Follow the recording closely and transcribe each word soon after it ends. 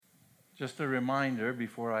Just a reminder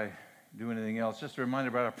before I do anything else, just a reminder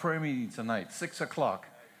about our prayer meeting tonight, 6 o'clock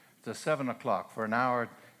to 7 o'clock for an hour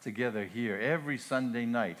together here every Sunday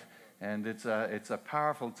night. And it's a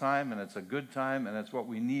powerful time, and it's a good time, and it's what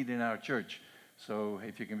we need in our church. So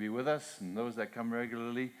if you can be with us, and those that come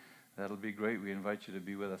regularly, that'll be great. We invite you to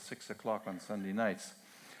be with us 6 o'clock on Sunday nights.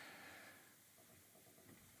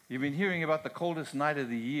 You've been hearing about the coldest night of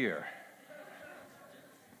the year.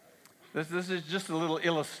 This is just a little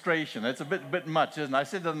illustration. It's a bit much, isn't it? I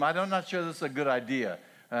said to them, I'm not sure this is a good idea,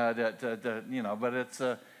 but it's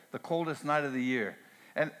the coldest night of the year.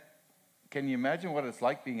 And can you imagine what it's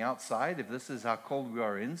like being outside if this is how cold we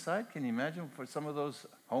are inside? Can you imagine for some of those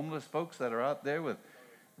homeless folks that are out there with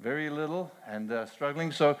very little and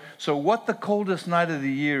struggling? So what the coldest night of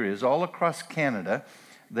the year is, all across Canada,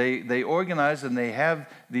 They organize and they have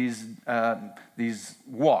these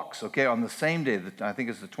walks, okay, on the same day. I think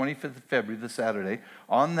it's the 25th of February, the Saturday.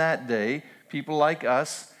 On that day, people like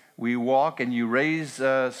us, we walk and you raise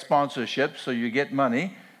sponsorship, so you get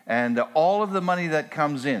money. And all of the money that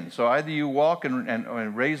comes in, so either you walk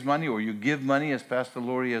and raise money or you give money, as Pastor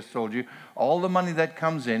Laurie has told you, all the money that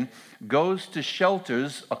comes in goes to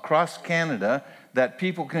shelters across Canada that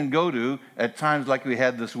people can go to at times like we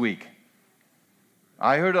had this week.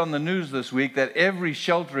 I heard on the news this week that every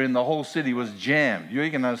shelter in the whole city was jammed. You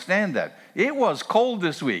can understand that. It was cold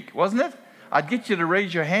this week, wasn't it? I'd get you to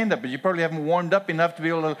raise your hand up, but you probably haven't warmed up enough to be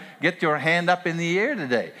able to get your hand up in the air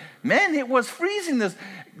today. Man, it was freezing.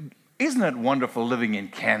 Isn't it wonderful living in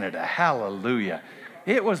Canada? Hallelujah.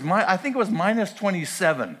 I think it was minus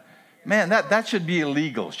 27. Man, that should be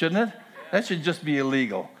illegal, shouldn't it? That should just be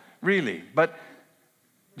illegal, really. But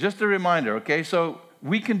just a reminder, okay, so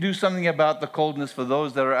we can do something about the coldness for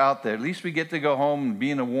those that are out there. At least we get to go home and be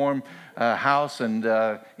in a warm house and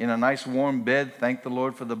in a nice warm bed. Thank the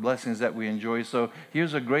Lord for the blessings that we enjoy. So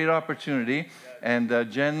here's a great opportunity. And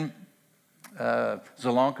Jen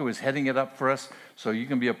Zalonka is heading it up for us. So you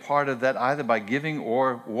can be a part of that either by giving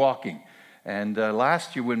or walking. And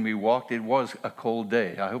last year when we walked, it was a cold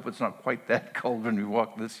day. I hope it's not quite that cold when we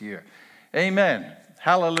walk this year. Amen.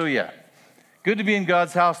 Hallelujah. Good to be in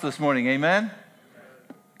God's house this morning. Amen.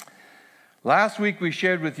 Last week we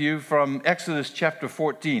shared with you from Exodus chapter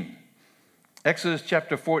 14. Exodus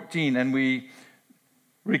chapter 14, and we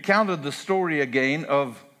recounted the story again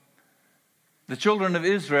of the children of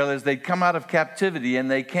Israel as they'd come out of captivity and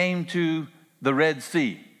they came to the Red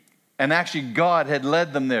Sea. And actually God had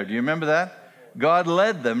led them there. Do you remember that? God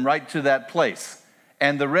led them right to that place.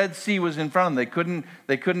 And the Red Sea was in front of them.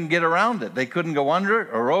 They couldn't get around it. They couldn't go under it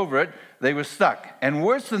or over it. They were stuck. And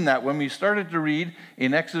worse than that, when we started to read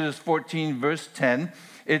in Exodus 14, verse 10,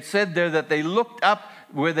 it said there that they looked up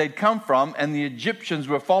where they'd come from, and the Egyptians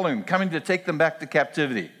were following them, coming to take them back to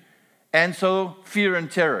captivity. And so, fear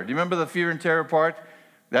and terror. Do you remember the fear and terror part?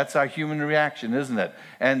 That's our human reaction, isn't it?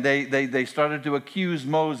 And they started to accuse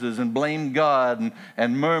Moses and blame God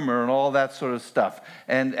and murmur and all that sort of stuff.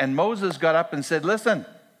 And Moses got up and said, listen,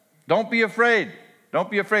 don't be afraid. Don't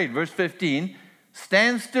be afraid. Verse 15,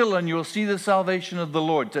 stand still and you'll see the salvation of the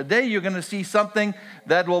Lord. Today you're going to see something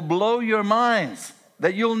that will blow your minds,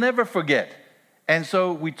 that you'll never forget. And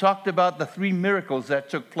so we talked about the 3 miracles that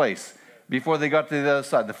took place before they got to the other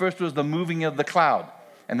side. The first was the moving of the cloud.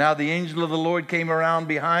 And now the angel of the Lord came around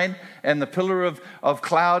behind, and the pillar of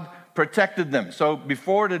cloud protected them. So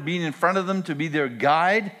before it had been in front of them to be their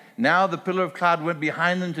guide, now the pillar of cloud went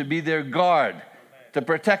behind them to be their guard, to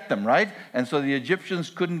protect them, right? And so the Egyptians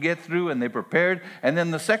couldn't get through, and they prepared. And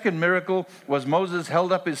then the second miracle was Moses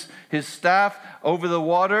held up his staff over the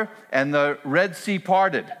water, and the Red Sea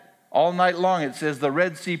parted. All night long, it says the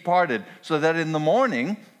Red Sea parted, so that in the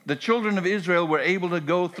morning, the children of Israel were able to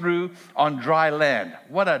go through on dry land.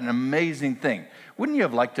 What an amazing thing. Wouldn't you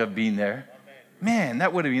have liked to have been there? Man,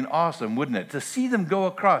 that would have been awesome, wouldn't it? To see them go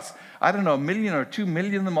across, I don't know, 1 million or 2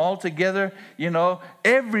 million of them all together,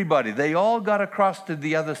 everybody, they all got across to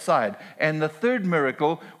the other side. And the third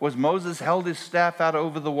miracle was Moses held his staff out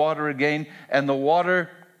over the water again, and the water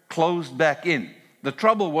closed back in. The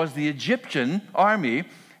trouble was the Egyptian army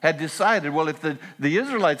had decided, well, if the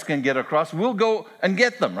Israelites can get across, we'll go and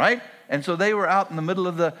get them, right? And so they were out in the middle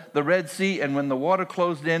of the Red Sea, and when the water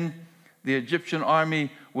closed in, the Egyptian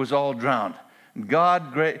army was all drowned.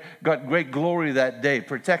 God got great glory that day,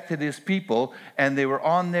 protected his people, and they were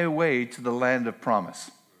on their way to the land of promise.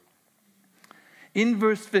 In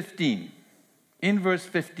verse 15,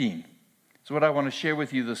 is what I want to share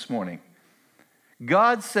with you this morning.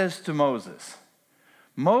 God says to Moses,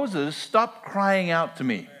 Moses, stop crying out to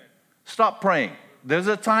me. Stop praying. There's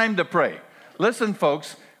a time to pray. Listen,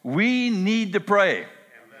 folks, we need to pray.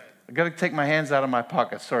 I got to take my hands out of my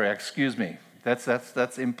pockets. Sorry, excuse me.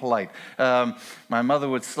 That's impolite. My mother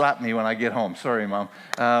would slap me when I get home. Sorry, Mom.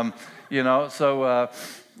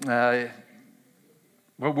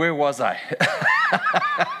 Where was I?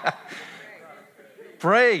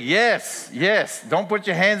 Pray, yes. Don't put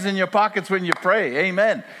your hands in your pockets when you pray.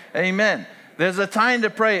 Amen. There's a time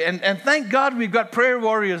to pray. And thank God we've got prayer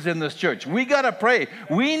warriors in this church. We got to pray.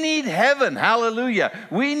 We need heaven. Hallelujah.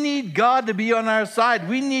 We need God to be on our side.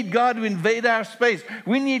 We need God to invade our space.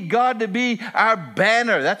 We need God to be our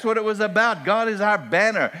banner. That's what it was about. God is our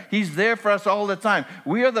banner. He's there for us all the time.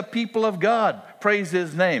 We are the people of God. Praise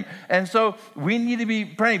His name. And so we need to be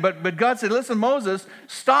praying. But God said, listen, Moses,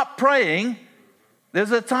 stop praying.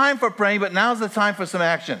 There's a time for praying, but now's the time for some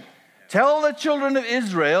action. Tell the children of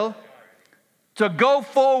Israel to go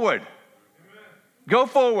forward. Go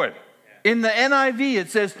forward. In the NIV, it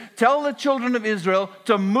says, tell the children of Israel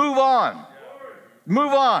to move on.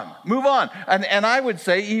 Move on. And I would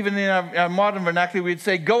say, even in our modern vernacular, we'd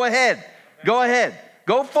say, go ahead.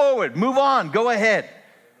 Go forward. Move on. Go ahead.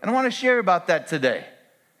 And I want to share about that today.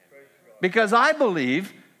 Because I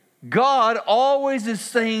believe God always is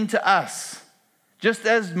saying to us, just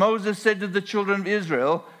as Moses said to the children of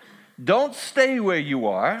Israel, don't stay where you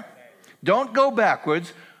are. Don't go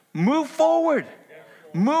backwards. Move forward.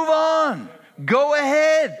 Move on. Go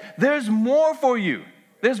ahead. There's more for you.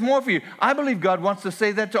 I believe God wants to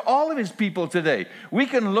say that to all of His people today. We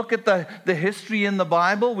can look at the history in the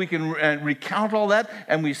Bible. We can recount all that,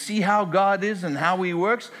 and we see how God is and how He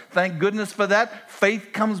works. Thank goodness for that. Faith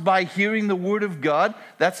comes by hearing the Word of God.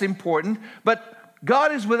 That's important. But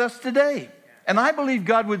God is with us today. And I believe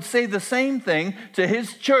God would say the same thing to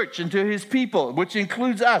His church and to His people, which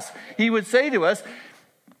includes us. He would say to us,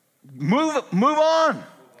 move on.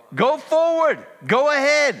 Go forward. Go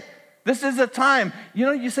ahead. This is a time.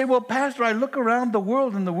 You say, well, Pastor, I look around the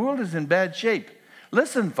world and the world is in bad shape.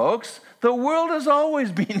 Listen, folks, the world has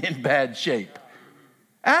always been in bad shape.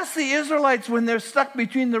 Ask the Israelites when they're stuck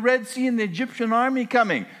between the Red Sea and the Egyptian army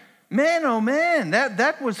coming. Man, oh man,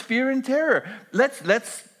 that was fear and terror.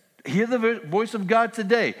 Let's hear the voice of God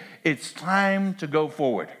today. It's time to go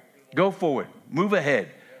forward. Go forward. Move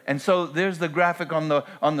ahead. And so there's the graphic on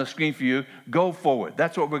the screen for you. Go forward.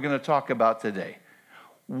 That's what we're going to talk about today.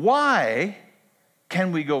 Why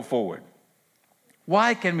can we go forward?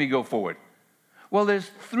 Why can we go forward? Well,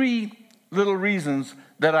 there's three little reasons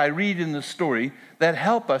that I read in the story that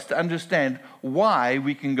help us to understand why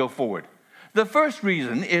we can go forward. The first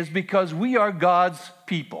reason is because we are God's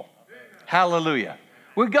people. Hallelujah.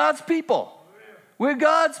 We're God's people. We're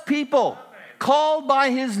God's people, called by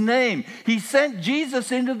His name. He sent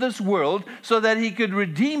Jesus into this world so that He could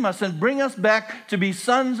redeem us and bring us back to be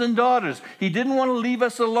sons and daughters. He didn't want to leave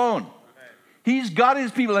us alone. He's got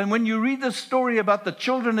His people. And when you read the story about the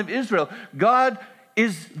children of Israel, God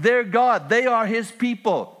is their God. They are His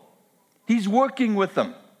people. He's working with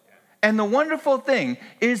them. And the wonderful thing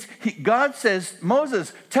is God says,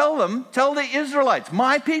 Moses, tell the Israelites,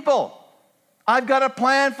 my people, I've got a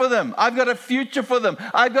plan for them. I've got a future for them.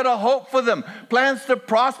 I've got a hope for them. Plans to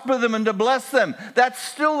prosper them and to bless them. That's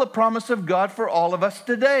still the promise of God for all of us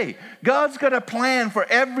today. God's got a plan for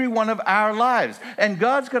every one of our lives. And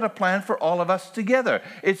God's got a plan for all of us together.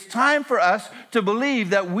 It's time for us to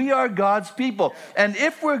believe that we are God's people. And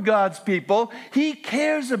if we're God's people, He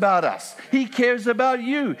cares about us. He cares about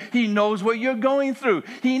you. He knows what you're going through.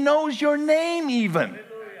 He knows your name even.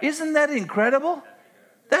 Isn't that incredible?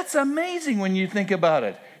 That's amazing when you think about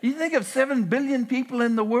it. You think of 7 billion people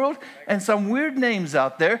in the world and some weird names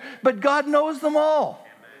out there, but God knows them all.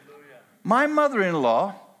 My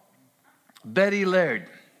mother-in-law, Betty Laird,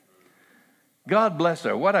 God bless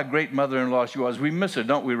her. What a great mother-in-law she was. We miss her,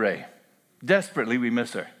 don't we, Ray? Desperately, we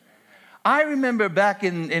miss her. I remember back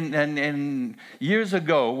in years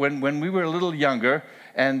ago when we were a little younger,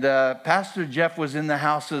 and Pastor Jeff was in the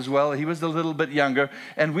house as well. He was a little bit younger,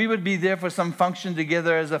 and we would be there for some function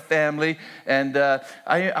together as a family. And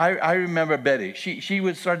I remember Betty. She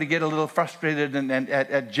would start to get a little frustrated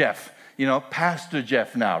at Jeff, Pastor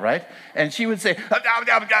Jeff now, right? And she would say,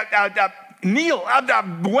 Neil,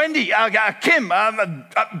 Wendy, Kim,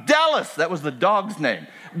 Dallas. That was the dog's name.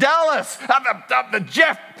 Dallas,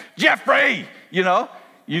 Jeffrey.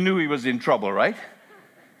 You knew he was in trouble, right?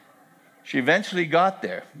 She eventually got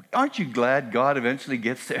there. Aren't you glad God eventually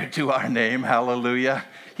gets there to our name? Hallelujah.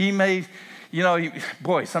 He may,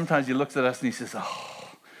 sometimes He looks at us and He says, oh,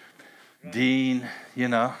 Dean,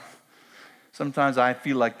 Sometimes I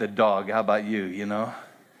feel like the dog. How about you,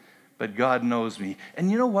 But God knows me. And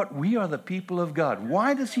you know what? We are the people of God.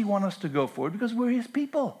 Why does He want us to go forward? Because we're His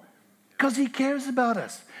people. Because He cares about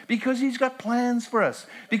us. Because He's got plans for us.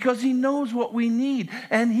 Because He knows what we need.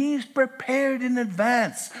 And He's prepared in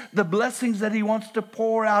advance the blessings that He wants to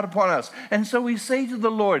pour out upon us. And so we say to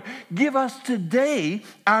the Lord, give us today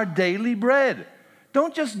our daily bread.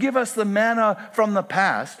 Don't just give us the manna from the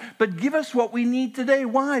past, but give us what we need today.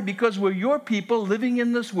 Why? Because we're your people living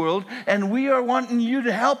in this world, and we are wanting you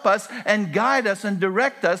to help us and guide us and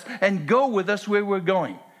direct us and go with us where we're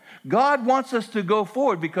going. God wants us to go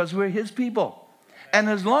forward because we're His people. And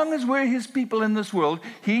as long as we're His people in this world,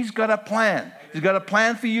 He's got a plan. He's got a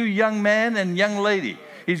plan for you, young man and young lady.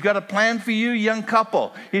 He's got a plan for you, young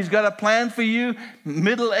couple. He's got a plan for you,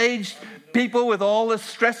 middle-aged people with all the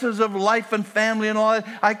stresses of life and family and all that.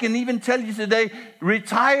 I can even tell you today,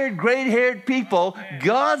 retired, gray-haired people,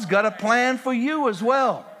 God's got a plan for you as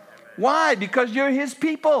well. Why? Because you're His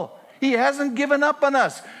people. He hasn't given up on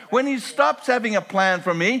us. When He stops having a plan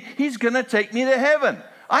for me, He's going to take me to heaven.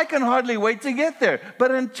 I can hardly wait to get there. But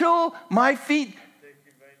until my feet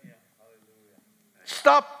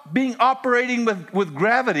stop being operating with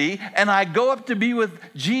gravity and I go up to be with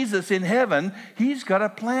Jesus in heaven, He's got a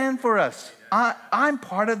plan for us. I'm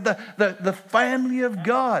part of the family of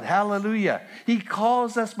God. Hallelujah. He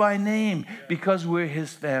calls us by name because we're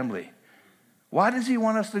His family. Why does He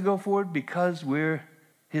want us to go forward? Because we're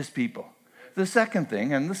His people. The second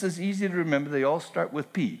thing, and this is easy to remember, they all start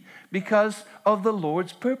with P, because of the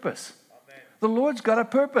Lord's purpose. The Lord's got a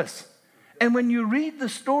purpose. And when you read the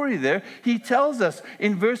story there, He tells us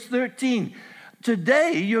in verse 13,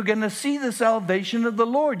 today you're going to see the salvation of the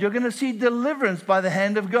Lord. You're going to see deliverance by the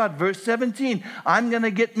hand of God. Verse 17, I'm going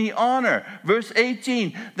to get me honor. Verse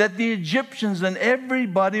 18, that the Egyptians and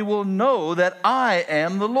everybody will know that I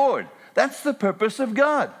am the Lord. That's the purpose of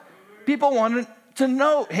God. People want to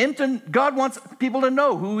know Him. God wants people to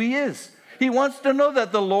know who He is. He wants to know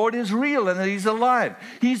that the Lord is real and that He's alive.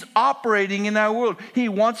 He's operating in our world. He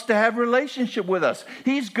wants to have relationship with us.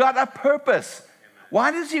 He's got a purpose. Why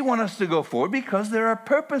does He want us to go forward? Because there are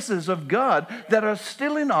purposes of God that are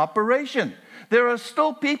still in operation. There are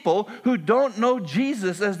still people who don't know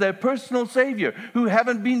Jesus as their personal Savior, who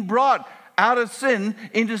haven't been brought out of sin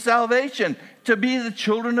into salvation to be the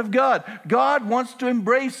children of God. God wants to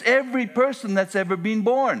embrace every person that's ever been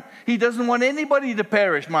born. He doesn't want anybody to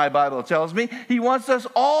perish, my Bible tells me. He wants us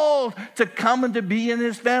all to come and to be in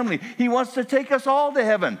His family. He wants to take us all to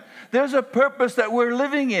heaven. There's a purpose that we're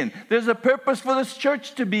living in. There's a purpose for this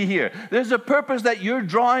church to be here. There's a purpose that you're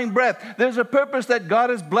drawing breath. There's a purpose that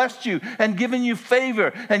God has blessed you and given you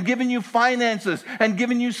favor and given you finances and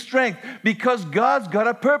given you strength, because God's got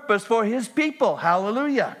a purpose for His people.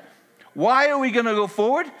 Hallelujah. Why are we going to go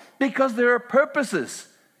forward? Because there are purposes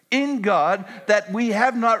in God that we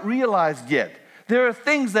have not realized yet. There are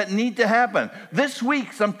things that need to happen. This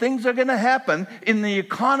week, some things are going to happen in the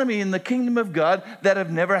economy, in the kingdom of God, that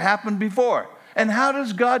have never happened before. And how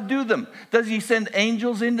does God do them? Does He send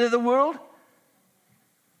angels into the world?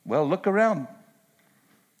 Well, look around.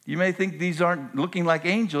 You may think these aren't looking like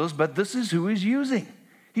angels, but this is who He's using.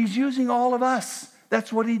 He's using all of us.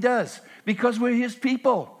 That's what He does, because we're His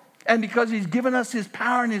people. And because He's given us His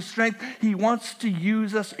power and His strength, He wants to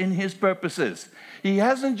use us in His purposes. He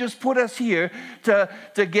hasn't just put us here to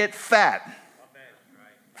get fat,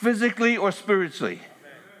 physically or spiritually.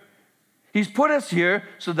 He's put us here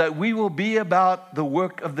so that we will be about the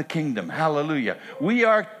work of the kingdom. Hallelujah. We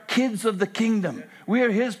are kids of the kingdom. We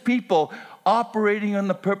are His people operating on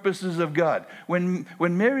the purposes of God. When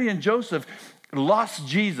Mary and Joseph lost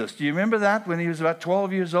Jesus. Do you remember that? When he was about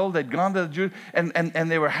 12 years old, they'd gone to the Jews, and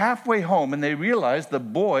they were halfway home, and they realized the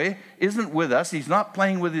boy isn't with us. He's not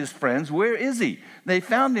playing with his friends. Where is he? They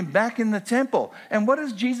found him back in the temple. And what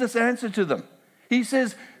does Jesus answer to them? He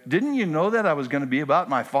says, didn't you know that I was going to be about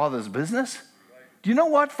my Father's business? Do you know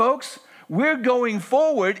what, folks? We're going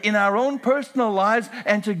forward in our own personal lives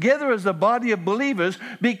and together as a body of believers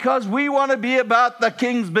because we want to be about the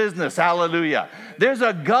King's business. Hallelujah. There's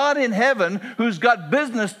a God in heaven who's got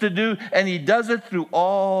business to do, and He does it through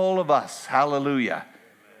all of us. Hallelujah.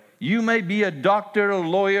 You may be a doctor, a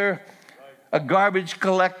lawyer, a garbage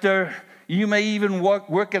collector. You may even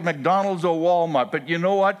work at McDonald's or Walmart. But you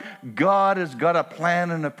know what? God has got a plan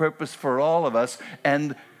and a purpose for all of us.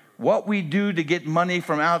 And what we do to get money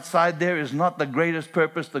from outside there is not the greatest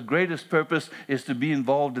purpose. The greatest purpose is to be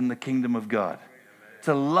involved in the kingdom of God.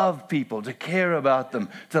 To love people, to care about them,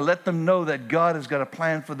 to let them know that God has got a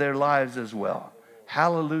plan for their lives as well.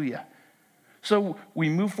 Hallelujah. So we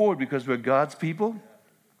move forward because we're God's people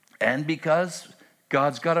and because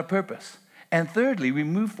God's got a purpose. And thirdly, we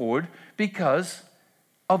move forward because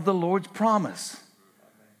of the Lord's promise.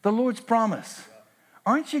 The Lord's promise.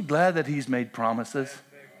 Aren't you glad that He's made promises?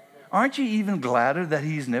 Aren't you even gladder that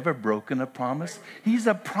he's never broken a promise? He's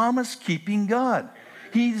a promise-keeping God.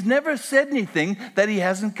 He's never said anything that he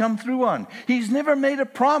hasn't come through on. He's never made a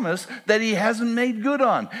promise that he hasn't made good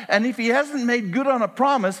on. And if he hasn't made good on a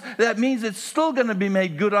promise, that means it's still going to be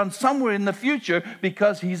made good on somewhere in the future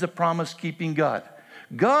because he's a promise-keeping God.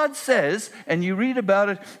 God says, and you read about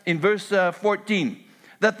it in verse 14,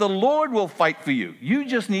 that the Lord will fight for you. You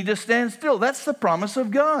just need to stand still. That's the promise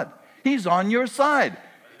of God. He's on your side.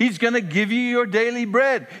 He's going to give you your daily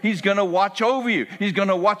bread. He's going to watch over you. He's going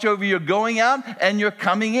to watch over your going out and your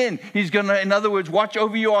coming in. He's going to, in other words, watch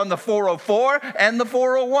over you on the 404 and the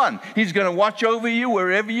 401. He's going to watch over you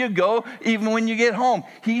wherever you go, even when you get home.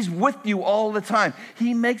 He's with you all the time.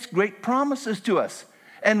 He makes great promises to us.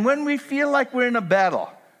 And when we feel like we're in a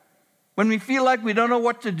battle, when we feel like we don't know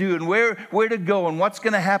what to do and where to go and what's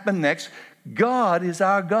going to happen next, God is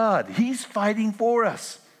our God. He's fighting for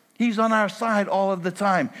us. He's on our side all of the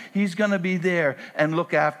time. He's going to be there and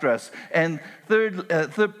look after us. And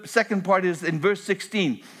second part is in verse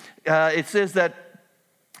 16. It says that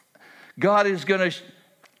God is going to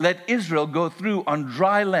let Israel go through on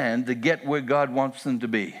dry land to get where God wants them to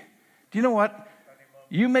be. Do you know what?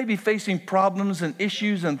 You may be facing problems and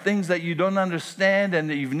issues and things that you don't understand and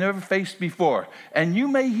that you've never faced before. And you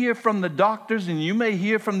may hear from the doctors and you may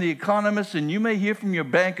hear from the economists and you may hear from your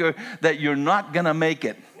banker that you're not going to make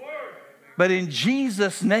it. But in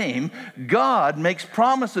Jesus' name, God makes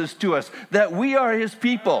promises to us that we are his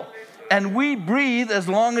people. And we breathe as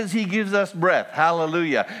long as he gives us breath.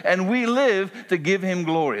 Hallelujah. And we live to give him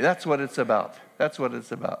glory. That's what it's about. That's what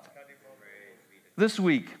it's about. This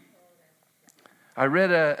week, I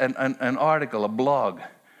read an article, a blog,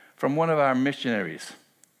 from one of our missionaries,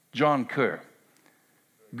 John Kerr.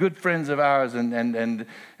 Good friends of ours and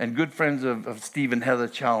good friends of Steve and Heather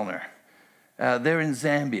Challoner. They're in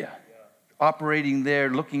Zambia. Operating there,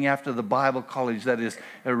 looking after the Bible college that is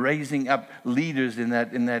raising up leaders in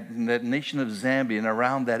that nation of Zambia and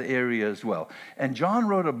around that area as well. And John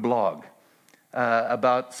wrote a blog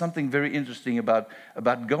about something very interesting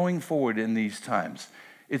about going forward in these times.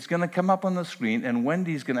 It's going to come up on the screen, and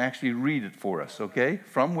Wendy's going to actually read it for us, okay?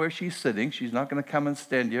 From where she's sitting. She's not going to come and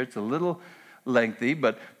stand here. It's a little lengthy,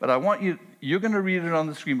 but I want you're going to read it on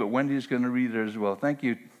the screen, but Wendy's going to read it as well. Thank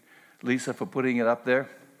you, Lisa, for putting it up there.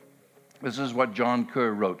 This is what John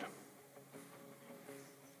Kerr wrote.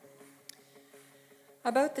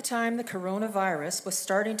 About the time the coronavirus was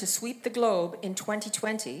starting to sweep the globe in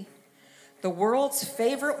 2020, the world's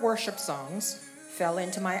favorite worship songs fell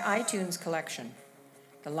into my iTunes collection.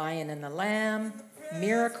 The Lion and the Lamb,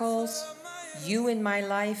 Miracles, You in My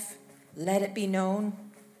Life, Let It Be Known.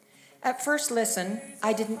 At first listen,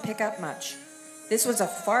 I didn't pick up much. This was a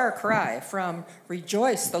far cry from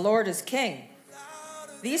Rejoice, the Lord is King.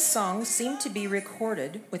 These songs seem to be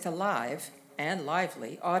recorded with a live and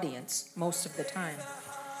lively audience most of the time.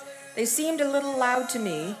 They seemed a little loud to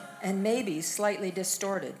me and maybe slightly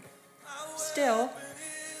distorted. Still,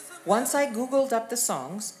 once I Googled up the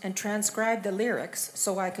songs and transcribed the lyrics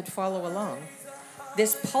so I could follow along,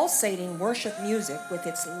 this pulsating worship music with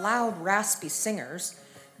its loud, raspy singers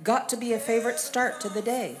got to be a favorite start to the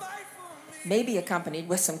day, maybe accompanied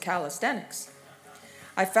with some calisthenics.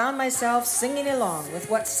 I found myself singing along with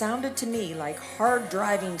what sounded to me like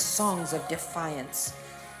hard-driving songs of defiance,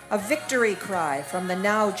 a victory cry from the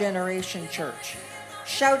Now Generation Church,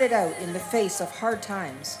 shouted out in the face of hard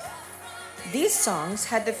times. These songs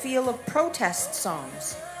had the feel of protest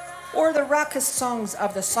songs, or the raucous songs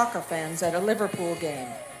of the soccer fans at a Liverpool game.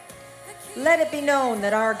 Let it be known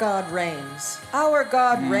that our God reigns. Our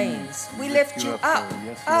God reigns. We lift you up,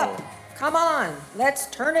 up. Come on, let's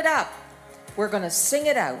turn it up. We're going to sing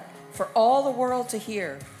it out for all the world to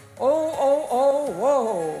hear. Oh, oh, oh,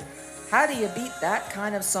 whoa. How do you beat that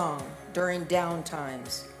kind of song during down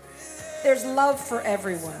times? There's love for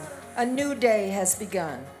everyone. A new day has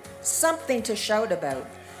begun. Something to shout about.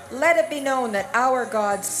 Let it be known that our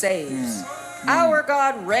God saves. Our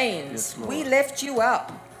God reigns. Yes, we lift you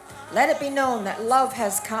up. Let it be known that love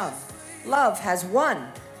has come. Love has won.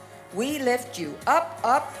 We lift you up,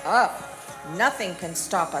 up, up. Nothing can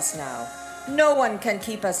stop us now. No one can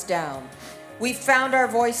keep us down. We found our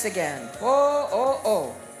voice again. Oh, oh,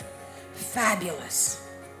 oh. Fabulous.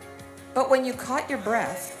 But when you caught your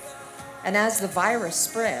breath, and as the virus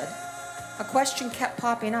spread, a question kept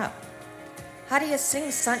popping up. How do you sing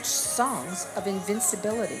such songs of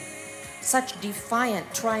invincibility, such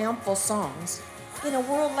defiant, triumphal songs in a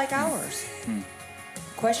world like ours? The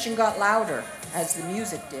question got louder as the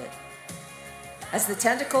music did. As the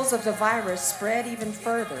tentacles of the virus spread even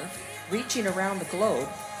further, reaching around the globe,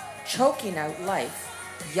 choking out life,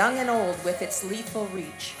 young and old with its lethal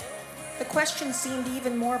reach, the question seemed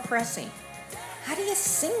even more pressing. How do you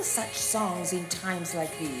sing such songs in times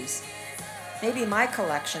like these? Maybe my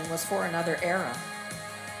collection was for another era.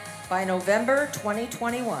 By November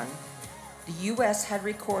 2021, the U.S. had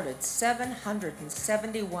recorded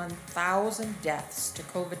 771,000 deaths to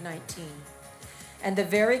COVID-19, and the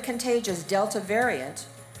very contagious Delta variant,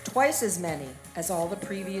 twice as many as all the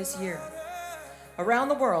previous year. Around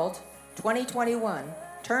the world, 2021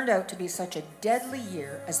 turned out to be such a deadly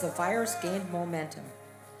year as the virus gained momentum.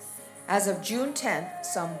 As of June 10th,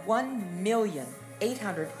 some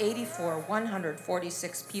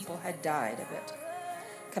 1,884,146 people had died of it,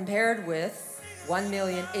 compared with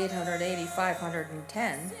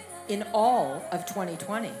 1,880,510 in all of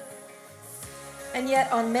 2020. And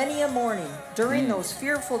yet, on many a morning during those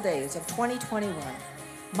fearful days of 2021,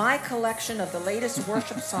 my collection of the latest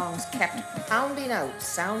worship songs kept pounding out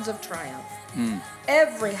sounds of triumph.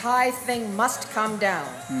 Every high thing must come down.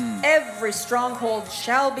 Every stronghold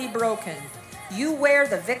shall be broken. You wear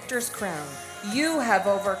the victor's crown. You have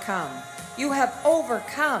overcome. You have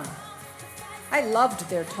overcome. I loved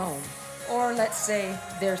their tone, or let's say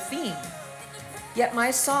their theme. Yet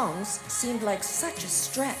my songs seemed like such a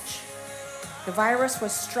stretch. The virus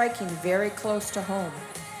was striking very close to home.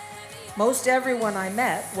 Most everyone I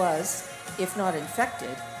met was, if not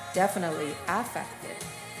infected, definitely affected.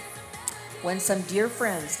 When some dear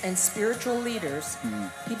friends and spiritual leaders,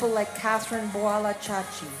 people like Catherine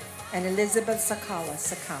Boala-Chachi and Elizabeth Sakala,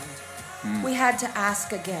 succumbed, we had to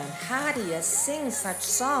ask again, how do you sing such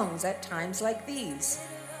songs at times like these?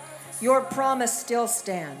 Your promise still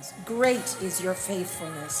stands. Great is your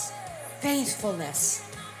faithfulness. Faithfulness.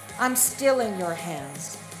 I'm still in your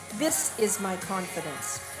hands. This is my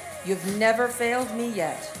confidence. You've never failed me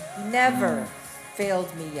yet. Never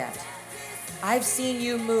failed me yet. I've seen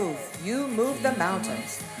you move. You move the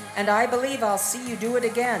mountains. And I believe I'll see you do it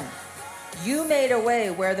again. You made a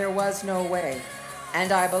way where there was no way.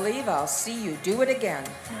 And I believe I'll see you do it again.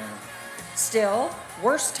 Still,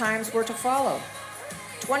 worse times were to follow.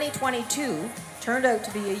 2022 turned out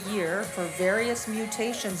to be a year for various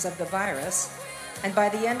mutations of the virus. And by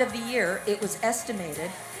the end of the year, it was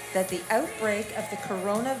estimated that the outbreak of the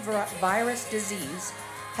coronavirus disease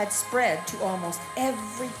had spread to almost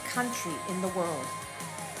every country in the world.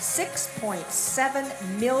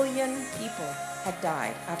 6.7 million people had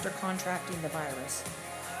died after contracting the virus.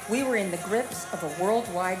 We were in the grips of a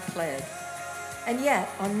worldwide plague. And yet,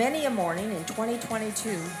 on many a morning in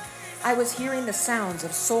 2022, I was hearing the sounds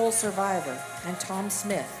of Soul Survivor and Tom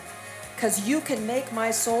Smith. 'Cause you can make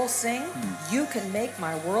my soul sing, you can make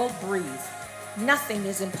my world breathe. Nothing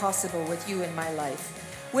is impossible with you in my life.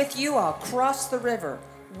 With you, I'll cross the river,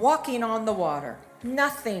 walking on the water.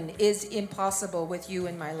 Nothing is impossible with you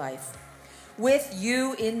in my life. With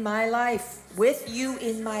you in my life. With you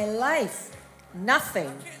in my life.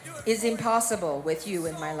 Nothing is impossible with you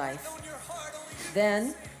in my life.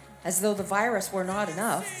 Then, as though the virus were not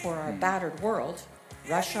enough for our battered world,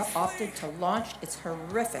 Russia opted to launch its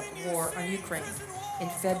horrific war on Ukraine in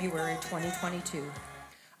February 2022.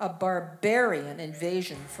 A barbarian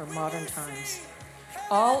invasion for modern times.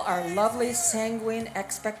 All our lovely sanguine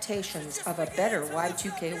expectations of a better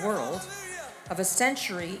Y2K world, of a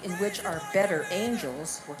century in which our better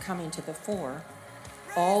angels were coming to the fore,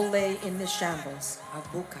 all lay in the shambles of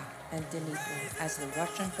Bucha and Dnipro as the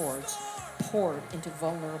Russian hordes poured into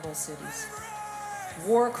vulnerable cities.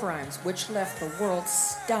 War crimes which left the world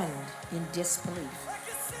stunned in disbelief.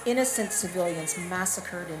 Innocent civilians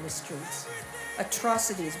massacred in the streets.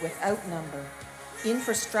 Atrocities without number.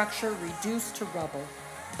 Infrastructure reduced to rubble.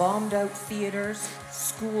 Bombed out theaters,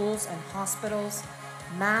 schools and hospitals.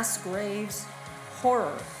 Mass graves.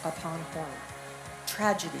 Horror upon horror.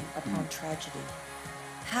 Tragedy upon tragedy.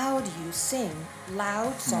 How do you sing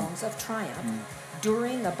loud songs of triumph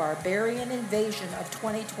during the barbarian invasion of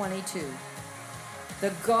 2022?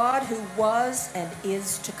 The God who was and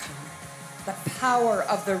is to come, the power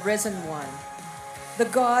of the risen one, the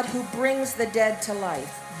God who brings the dead to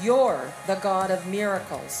life. You're the God of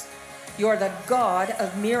miracles. You're the God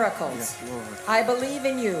of miracles. Yes, Lord. I believe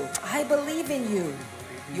in you. I believe in you.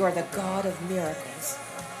 You're the God of miracles.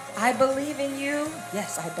 I believe in you.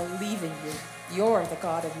 Yes, I believe in you. You're the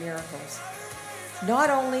God of miracles. Not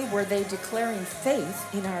only were they declaring faith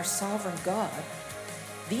in our sovereign God,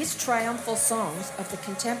 these triumphal songs of the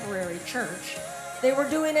contemporary church, they were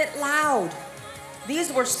doing it loud.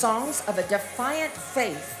 These were songs of a defiant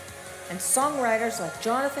faith, and songwriters like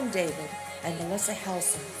Jonathan David and Melissa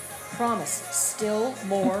Helson promised still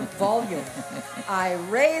more volume. I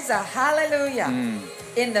raise a hallelujah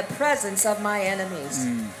in the presence of my enemies.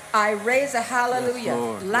 I raise a hallelujah Yes,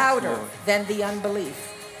 Lord. louder Yes, Lord. than the unbelief.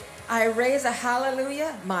 I raise a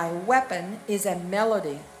hallelujah, my weapon is a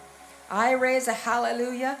melody. I raise a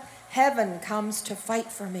hallelujah, heaven comes to fight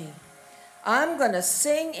for me. I'm going to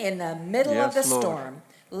sing in the middle of the Lord. storm,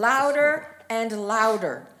 louder and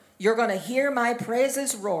louder. You're going to hear my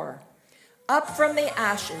praises roar. Up from the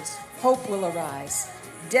ashes, hope will arise.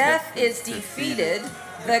 Death is defeated,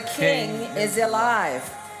 the King is alive.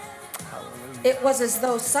 It was as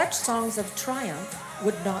though such songs of triumph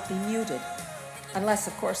would not be muted, unless,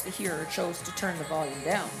 of course, the hearer chose to turn the volume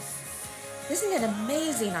down. Isn't it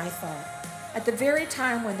amazing, I thought, at the very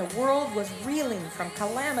time when the world was reeling from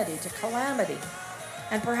calamity to calamity,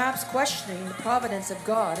 and perhaps questioning the providence of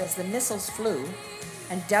God as the missiles flew,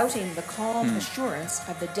 and doubting the calm assurance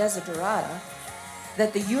of the Desiderata,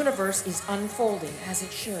 that the universe is unfolding as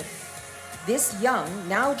it should. This young,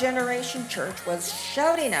 now generation church was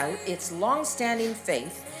shouting out its long-standing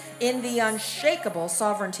faith in the unshakable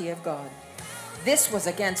sovereignty of God. This was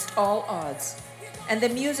against all odds, and the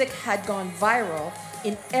music had gone viral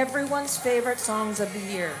in everyone's favorite songs of the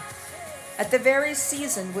year. At the very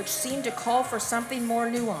season which seemed to call for something more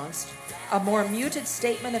nuanced, a more muted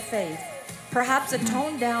statement of faith, perhaps a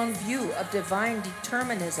toned-down view of divine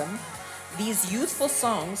determinism, these youthful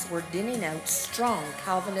songs were dinning out strong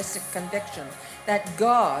Calvinistic conviction that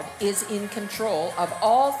God is in control of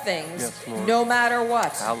all things, Yes, Lord. no matter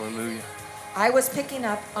what. Hallelujah. I was picking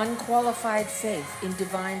up unqualified faith in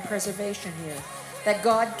divine preservation here, that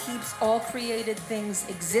God keeps all created things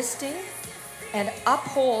existing and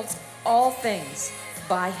upholds all things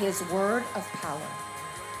by his word of power.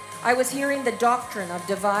 I was hearing the doctrine of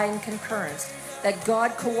divine concurrence, that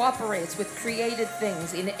God cooperates with created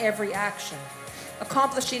things in every action,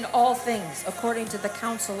 accomplishing all things according to the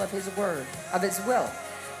counsel of his word, of his will,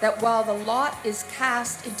 that while the lot is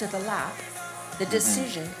cast into the lap, the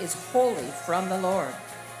decision is wholly from the Lord.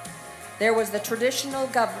 There was the traditional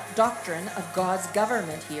doctrine of God's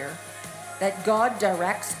government here, that God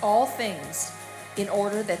directs all things in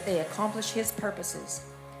order that they accomplish his purposes,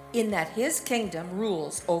 in that his kingdom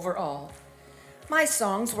rules over all. My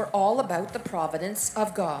songs were all about the providence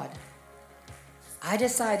of God. I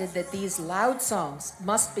decided that these loud songs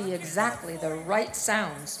must be exactly the right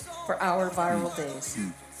sounds for our viral days.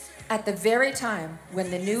 At the very time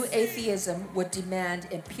when the new atheism would demand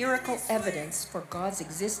empirical evidence for God's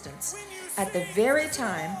existence, at the very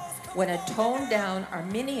time when a toned-down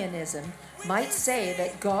Arminianism might say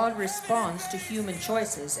that God responds to human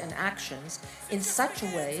choices and actions in such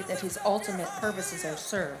a way that his ultimate purposes are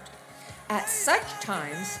served. At such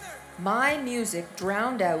times, my music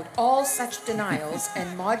drowned out all such denials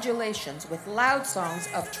and modulations with loud songs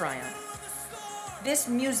of triumph. This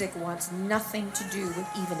music wants nothing to do with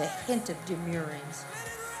even a hint of demurrings.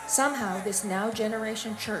 Somehow, this now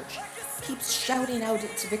generation church keeps shouting out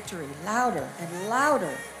its victory louder and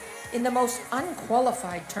louder in the most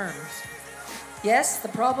unqualified terms. Yes, the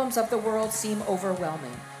problems of the world seem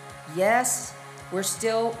overwhelming. Yes, we're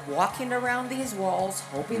still walking around these walls,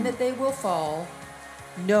 hoping that they will fall.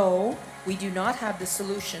 No, we do not have the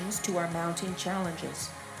solutions to our mounting challenges.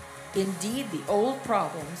 Indeed, the old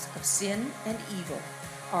problems of sin and evil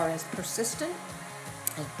are as persistent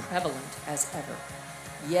and prevalent as ever.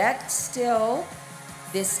 Yet still,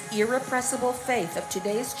 this irrepressible faith of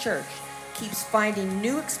today's church keeps finding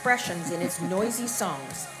new expressions in its noisy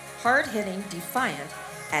songs, hard-hitting, defiant,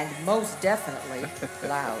 and most definitely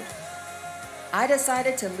loud. I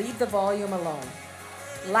decided to leave the volume alone.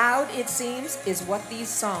 Loud, it seems, is what these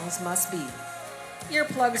songs must be.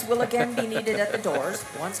 Earplugs will again be needed at the doors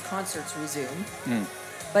once concerts resume.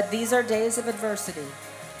 But these are days of adversity.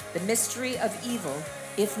 The mystery of evil,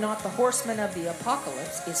 if not the horseman of the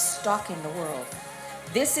apocalypse, is stalking the world.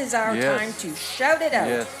 This is our time to shout it out.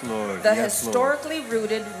 Yes, Lord. The Yes, historically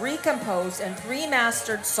rooted, recomposed, and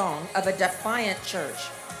remastered song of a defiant church.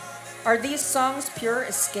 Are these songs pure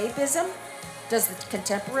escapism? Does the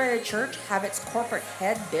contemporary church have its corporate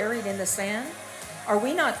head buried in the sand? Are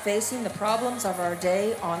we not facing the problems of our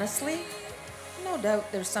day honestly? No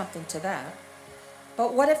doubt there's something to that.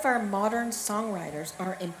 But what if our modern songwriters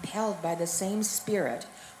are impelled by the same spirit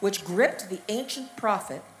which gripped the ancient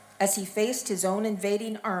prophet as he faced his own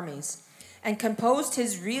invading armies and composed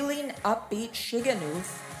his reeling, upbeat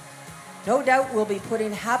Shiganuth? No doubt we'll be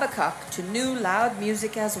putting Habakkuk to new loud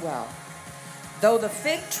music as well. Though the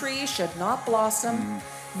fig tree should not blossom,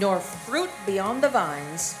 nor fruit be on the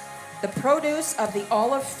vines, the produce of the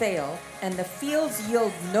olive fail, and the fields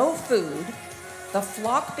yield no food, the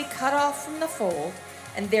flock be cut off from the fold,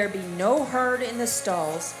 and there be no herd in the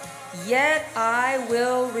stalls, yet I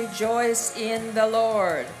will rejoice in the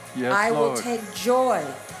Lord. Yes, I will Lord. take joy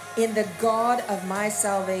in the God of my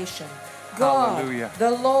salvation. God, Hallelujah.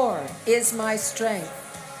 the Lord, is my strength.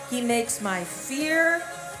 He makes my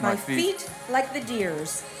feet like the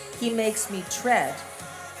deer's. He makes me tread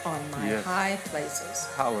on my Yes. high places.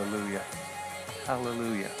 Hallelujah.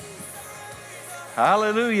 Hallelujah.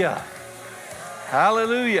 Hallelujah.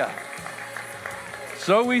 Hallelujah.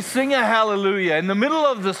 So we sing a hallelujah in the middle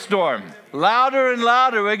of the storm. Louder and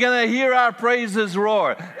louder, we're going to hear our praises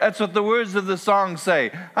roar. That's what the words of the song say.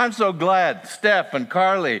 I'm so glad Steph and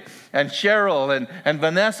Carly and Cheryl and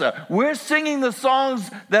Vanessa, we're singing the songs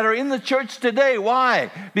that are in the church today. Why?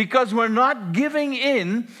 Because we're not giving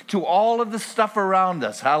in to all of the stuff around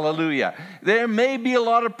us. Hallelujah. There may be a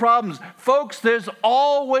lot of problems. Folks, there's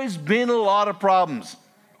always been a lot of problems.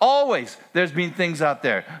 Always there's been things out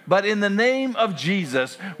there. But in the name of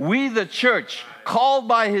Jesus, we, the church, called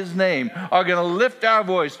by his name, are going to lift our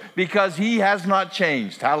voice because he has not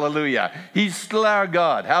changed. Hallelujah. He's still our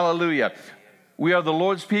God. Hallelujah. We are the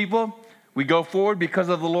Lord's people. We go forward because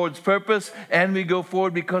of the Lord's purpose, and we go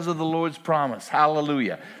forward because of the Lord's promise.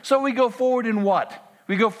 Hallelujah. So we go forward in what?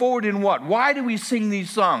 We go forward in what? Why do we sing these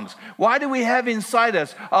songs? Why do we have inside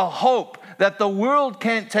us a hope that the world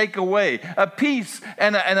can't take away, a peace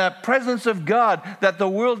and a presence of God that the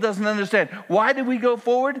world doesn't understand? Why do we go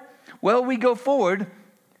forward? Well, we go forward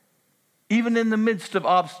even in the midst of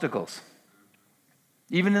obstacles.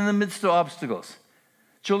 Even in the midst of obstacles.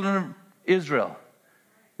 Children of Israel,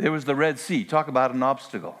 there was the Red Sea. Talk about an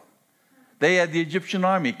obstacle. They had the Egyptian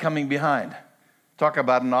army coming behind. Talk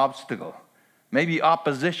about an obstacle. Maybe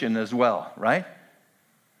opposition as well, right?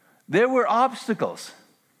 There were obstacles.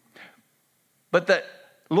 But the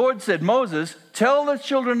Lord said, Moses, tell the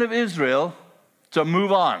children of Israel to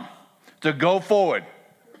move on, to go forward.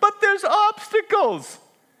 But there's obstacles.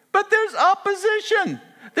 But there's opposition.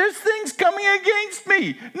 There's things coming against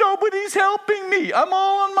me. Nobody's helping me. I'm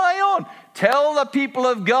all on my own. Tell the people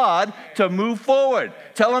of God to move forward.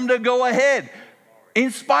 Tell them to go ahead. In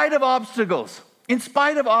spite of obstacles. In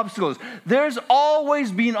spite of obstacles. There's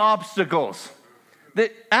always been obstacles.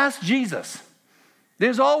 Ask Jesus.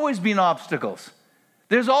 There's always been obstacles.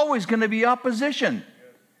 There's always going to be opposition.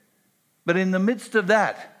 But in the midst of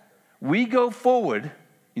that, we go forward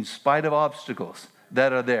in spite of obstacles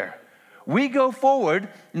that are there. We go forward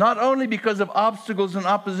not only because of obstacles and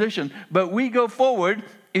opposition, but we go forward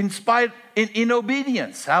in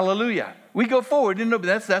obedience. Hallelujah. We go forward in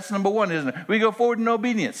obedience. That's number one, isn't it? We go forward in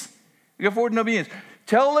obedience. We go forward in obedience.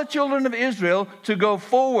 Tell the children of Israel to go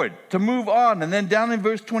forward, to move on. And then down in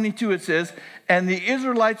verse 22 it says, and the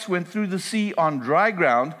Israelites went through the sea on dry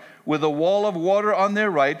ground with a wall of water on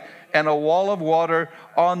their right and a wall of water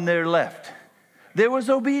on their left. There was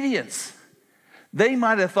obedience. They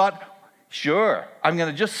might have thought, sure, I'm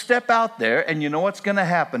going to just step out there and you know what's going to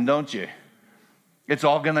happen, don't you? It's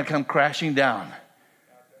all going to come crashing down.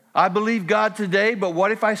 I believe God today, but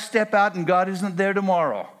what if I step out and God isn't there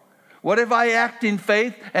tomorrow? What if I act in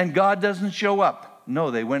faith and God doesn't show up? No,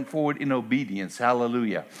 they went forward in obedience.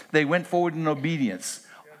 Hallelujah. They went forward in obedience.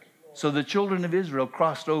 So the children of Israel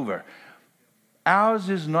crossed over. Ours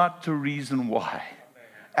is not to reason why.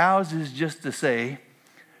 Ours is just to say,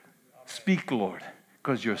 speak, Lord,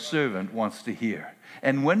 because your servant wants to hear.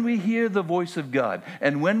 And when we hear the voice of God,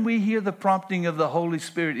 and when we hear the prompting of the Holy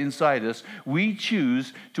Spirit inside us, we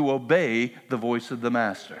choose to obey the voice of the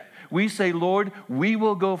Master. We say, Lord, we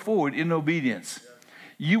will go forward in obedience.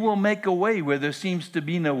 You will make a way where there seems to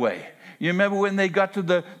be no way. You remember when they got to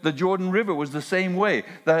the Jordan River, it was the same way.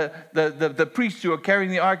 The priests who were carrying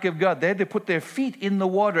the Ark of God, they had to put their feet in the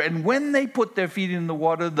water. And when they put their feet in the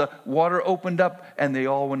water opened up and they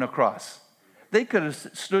all went across. They could have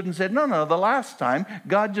stood and said, no, the last time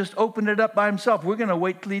God just opened it up by himself. We're going to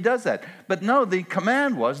wait till he does that. But no, the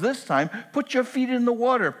command was this time, put your feet in the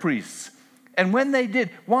water, priests. And when they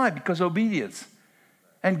did, why? Because obedience.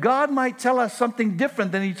 And God might tell us something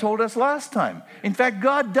different than he told us last time. In fact,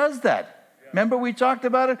 God does that. Remember we talked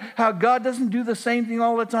about it? How God doesn't do the same thing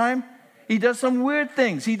all the time? He does some weird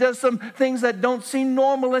things. He does some things that don't seem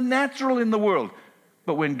normal and natural in the world.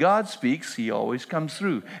 But when God speaks, he always comes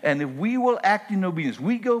through. And if we will act in obedience,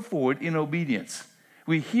 we go forward in obedience.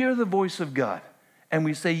 We hear the voice of God and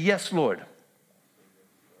we say, yes, Lord.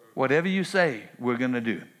 Whatever you say, we're going to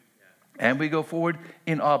do. And we go forward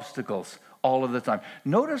in obstacles all of the time.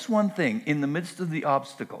 Notice one thing in the midst of the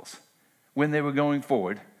obstacles, when they were going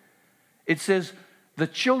forward, it says the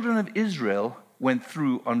children of Israel went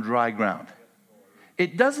through on dry ground.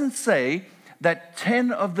 It doesn't say that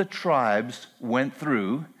 10 of the tribes went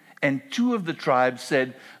through and 2 of the tribes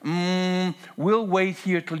said, we'll wait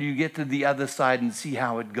here till you get to the other side and see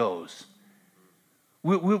how it goes.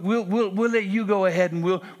 We'll let you go ahead and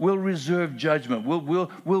we'll reserve judgment.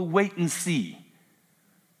 We'll wait and see.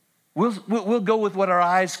 We'll go with what our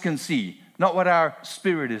eyes can see, not what our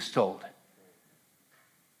spirit is told.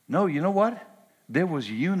 No, you know what? There was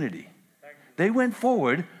unity. They went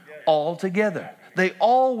forward all together. They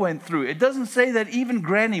all went through. It doesn't say that even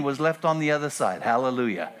Granny was left on the other side.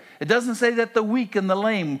 Hallelujah. It doesn't say that the weak and the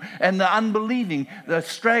lame and the unbelieving, the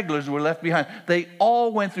stragglers were left behind. They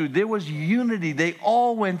all went through. There was unity. They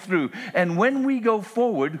all went through. And when we go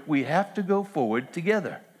forward, we have to go forward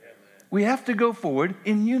together. We have to go forward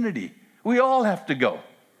in unity. We all have to go.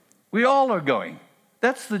 We all are going.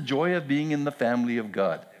 That's the joy of being in the family of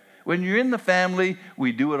God. When you're in the family,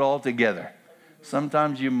 we do it all together.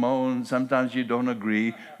 Sometimes you moan, sometimes you don't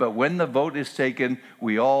agree, but when the vote is taken,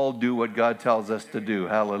 we all do what God tells us to do.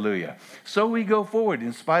 Hallelujah. So we go forward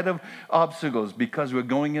in spite of obstacles because we're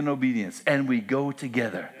going in obedience, and we go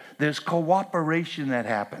together. There's cooperation that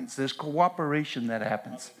happens. There's cooperation that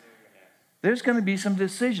happens. There's going to be some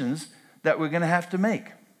decisions that we're going to have to make.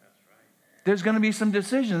 There's going to be some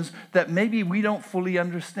decisions that maybe we don't fully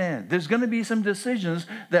understand. There's going to be some decisions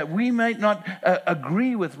that we might not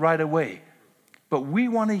agree with right away. But we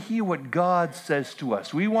want to hear what God says to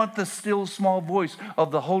us. We want the still small voice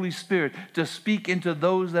of the Holy Spirit to speak into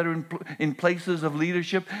those that are in places of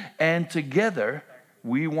leadership. And together,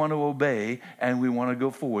 we want to obey and we want to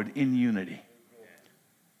go forward in unity.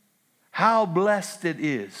 How blessed it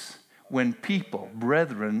is when people,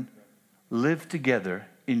 brethren, live together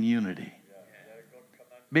in unity.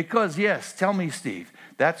 Because, yes, tell me, Steve,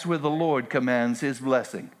 that's where the Lord commands His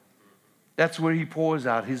blessing. That's where He pours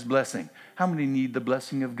out His blessing. How many need the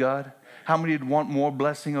blessing of God? How many would want more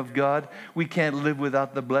blessing of God? We can't live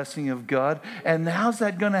without the blessing of God. And how's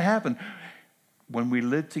that going to happen? When we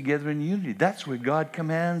live together in unity. That's where God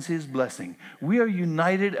commands His blessing. We are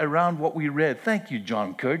united around what we read. Thank you,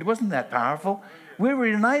 John Curd. Wasn't that powerful? We were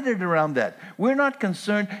united around that. We're not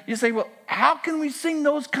concerned. You say, well, how can we sing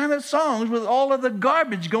those kind of songs with all of the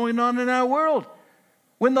garbage going on in our world?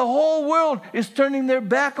 When the whole world is turning their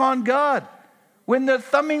back on God. When they're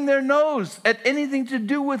thumbing their nose at anything to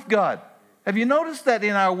do with God. Have you noticed that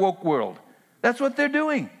in our woke world? That's what they're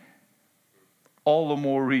doing. All the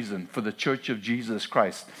more reason for the Church of Jesus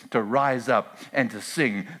Christ to rise up and to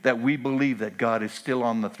sing that we believe that God is still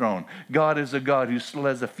on the throne. God is a God who still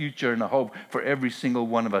has a future and a hope for every single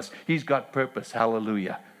one of us. He's got purpose.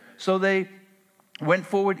 Hallelujah. So they went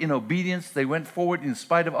forward in obedience. They went forward in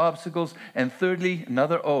spite of obstacles. And thirdly,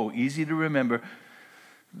 another O, easy to remember,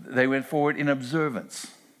 they went forward in observance.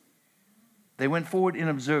 They went forward in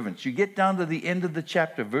observance. You get down to the end of the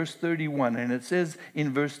chapter, verse 31, and it says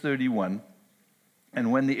in verse 31, and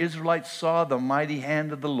when the Israelites saw the mighty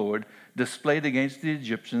hand of the Lord displayed against the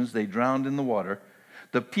Egyptians, they drowned in the water.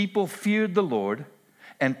 The people feared the Lord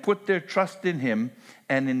and put their trust in Him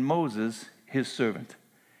and in Moses, His servant.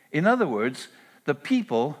 In other words, the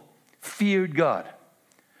people feared God.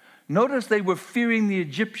 Notice they were fearing the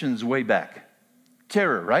Egyptians way back.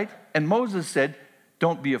 Terror, right? And Moses said,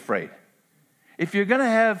 don't be afraid. If you're going to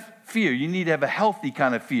have fear, you need to have a healthy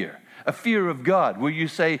kind of fear. A fear of God, where you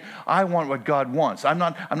say, I want what God wants. I'm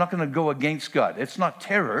not going to go against God. It's not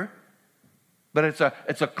terror, but it's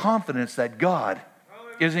a confidence that God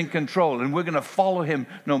is in control, and we're going to follow Him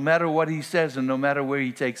no matter what He says and no matter where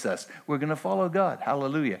He takes us. We're going to follow God.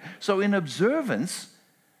 Hallelujah. So in observance,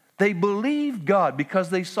 they believed God because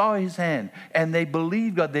they saw His hand, and they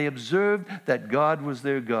believed God. They observed that God was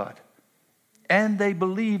their God. And they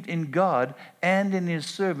believed in God and in His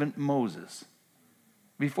servant Moses.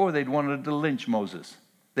 Before, they'd wanted to lynch Moses.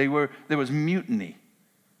 There was mutiny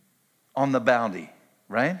on the bounty,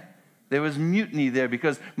 right? There was mutiny there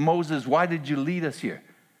because Moses, why did you lead us here?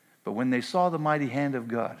 But when they saw the mighty hand of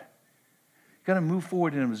God, got to move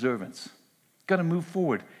forward in observance. Got to move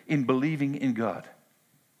forward in believing in God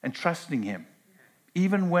and trusting Him,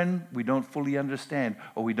 even when we don't fully understand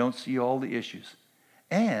or we don't see all the issues.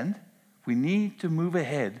 And we need to move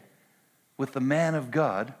ahead with the man of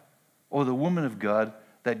God or the woman of God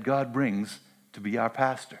that God brings to be our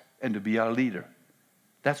pastor and to be our leader.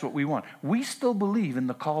 That's what we want. We still believe in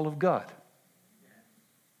the call of God.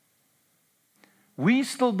 We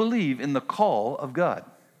still believe in the call of God.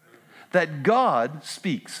 That God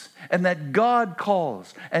speaks and that God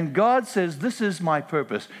calls. And God says, this is my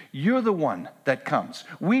purpose. You're the one that comes.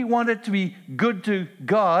 We want it to be good to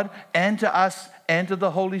God and to us and to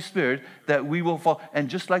the Holy Spirit that we will follow. And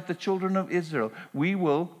just like the children of Israel, we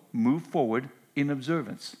will move forward in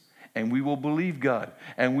observance, and we will believe God,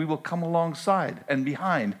 and we will come alongside and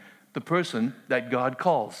behind the person that God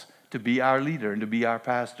calls to be our leader and to be our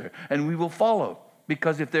pastor, and we will follow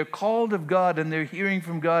Because if they're called of God and they're hearing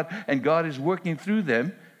from God and God is working through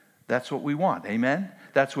them, that's what we want. Amen?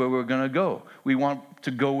 That's where we're going to go. We want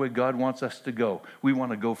to go where God wants us to go. We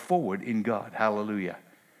want to go forward in God. Hallelujah.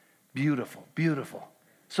 Beautiful, beautiful.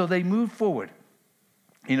 So they moved forward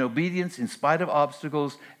in obedience in spite of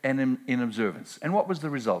obstacles and in observance. And what was the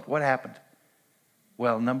result? What happened?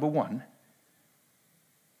 Well, number one,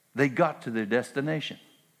 they got to their destination.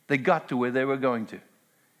 They got to where they were going to.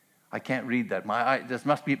 I can't read that. My eye, this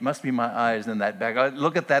must be my eyes in that back.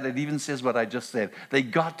 Look at that. It even says what I just said. They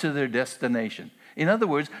got to their destination. In other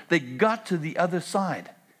words, they got to the other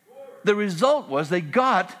side. The result was they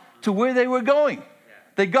got to where they were going.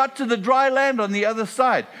 They got to the dry land on the other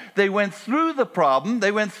side. They went through the problem.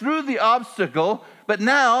 They went through the obstacle. But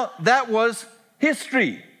now that was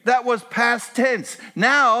history. That was past tense.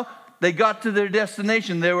 Now they got to their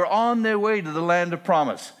destination. They were on their way to the land of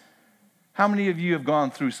promise. How many of you have gone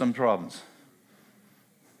through some problems?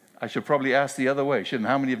 I should probably ask the other way, shouldn't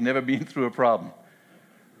I? How many have never been through a problem?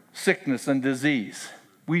 Sickness and disease.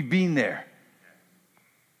 We've been there.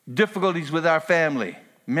 Difficulties with our family,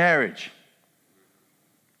 marriage,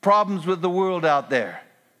 problems with the world out there,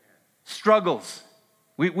 struggles.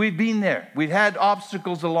 We've been there. We've had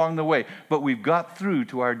obstacles along the way, but we've got through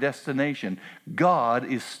to our destination. God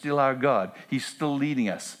is still our God. He's still leading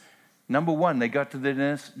us. Number one, they got to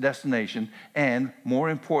their destination, and more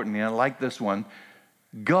importantly, and I like this one,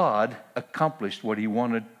 God accomplished what he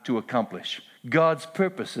wanted to accomplish. God's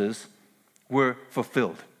purposes were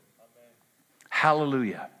fulfilled. Amen.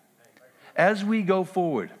 Hallelujah. As we go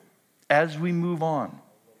forward, as we move on,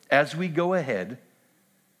 as we go ahead,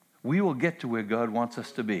 we will get to where God wants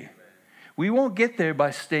us to be. We won't get there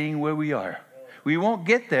by staying where we are. We won't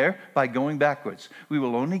get there by going backwards. We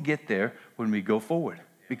will only get there when we go forward.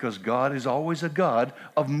 Because God is always a God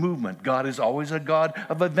of movement. God is always a God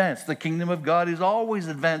of advance. The kingdom of God is always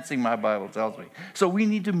advancing, my Bible tells me. So we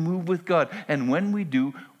need to move with God. And when we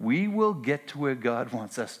do, we will get to where God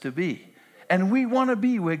wants us to be. And we want to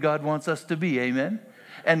be where God wants us to be. Amen?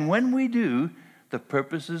 And when we do, the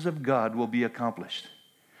purposes of God will be accomplished.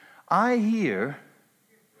 I hear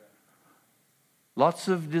lots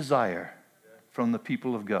of desire from the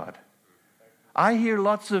people of God. I hear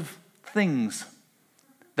lots of things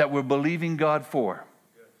that we're believing God for.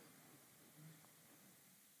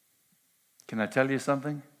 Can I tell you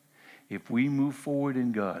something? If we move forward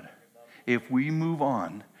in God, if we move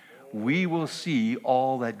on, we will see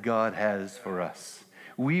all that God has for us.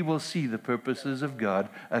 We will see the purposes of God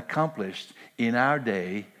accomplished in our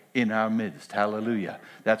day, in our midst. Hallelujah.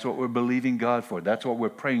 That's what we're believing God for. That's what we're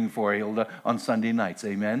praying for, Hilda, on Sunday nights.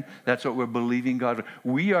 Amen. That's what we're believing God for.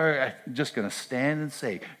 We are just going to stand and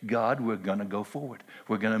say, God, we're going to go forward.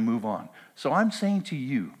 We're going to move on. So I'm saying to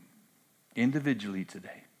you individually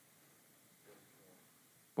today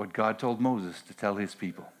what God told Moses to tell his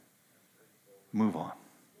people. Move on.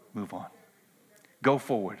 Move on. Go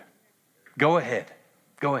forward. Go ahead.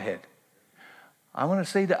 Go ahead. I want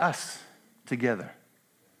to say to us together,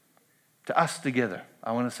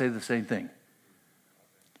 I want to say the same thing.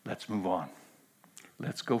 Let's move on.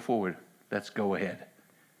 Let's go forward. Let's go ahead.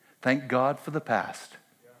 Thank God for the past.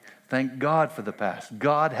 Thank God for the past.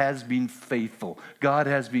 God has been faithful. God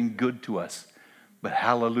has been good to us. But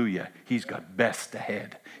hallelujah, he's got best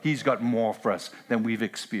ahead. He's got more for us than we've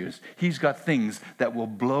experienced. He's got things that will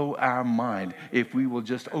blow our mind if we will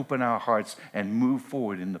just open our hearts and move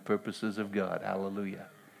forward in the purposes of God. Hallelujah.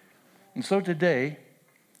 And so today,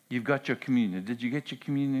 you've got your communion. Did you get your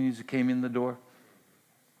communion as you came in the door?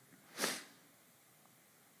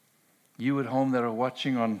 You at home that are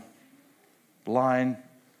watching online,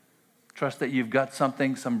 trust that you've got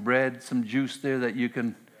something, some bread, some juice there that you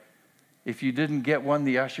can. If you didn't get one,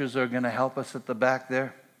 the ushers are going to help us at the back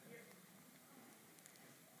there.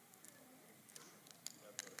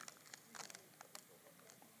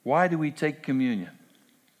 Why do we take communion?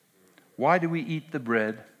 Why do we eat the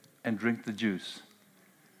bread and drink the juice?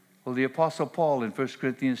 Well, the Apostle Paul in 1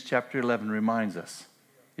 Corinthians chapter 11 reminds us.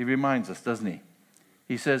 He reminds us, doesn't he?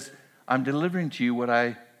 He says, I'm delivering to you what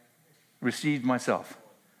I received myself.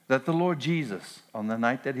 That the Lord Jesus, on the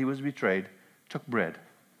night that he was betrayed, took bread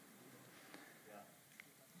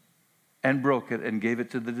and broke it and gave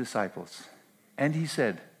it to the disciples. And he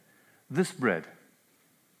said, this bread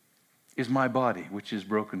is my body, which is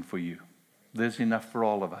broken for you. There's enough for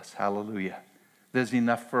all of us. Hallelujah. There's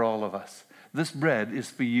enough for all of us. This bread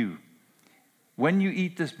is for you. When you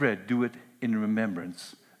eat this bread, do it in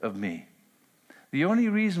remembrance of me. The only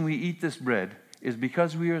reason we eat this bread is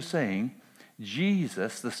because we are saying,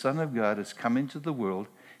 Jesus, the Son of God, has come into the world.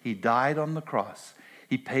 He died on the cross.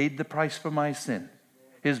 He paid the price for my sin.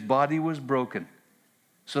 His body was broken.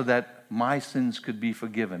 so that my sins could be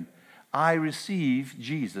forgiven. I receive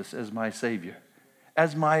Jesus as my Savior,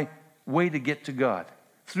 as my way to get to God.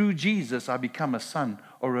 Through Jesus, I become a son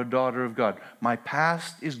or a daughter of God. My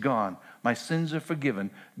past is gone. My sins are forgiven.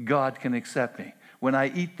 God can accept me. When I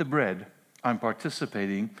eat the bread, I'm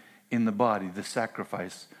participating in the body, the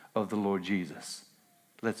sacrifice of the Lord Jesus.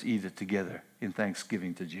 Let's eat it together in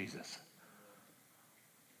thanksgiving to Jesus.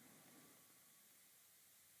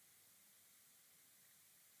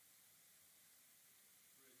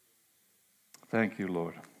 Thank you,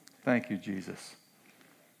 Lord. Thank you, Jesus.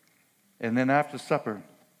 And then after supper,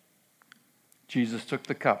 Jesus took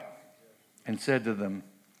the cup and said to them,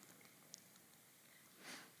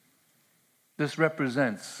 this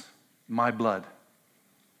represents my blood,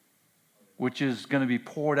 which is going to be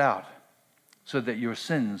poured out so that your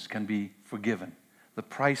sins can be forgiven. The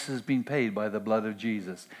price has been paid by the blood of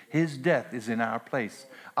Jesus. His death is in our place.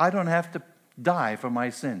 I don't have to die for my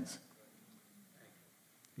sins.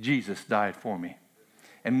 Jesus died for me.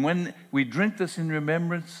 And when we drink this in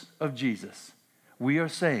remembrance of Jesus, we are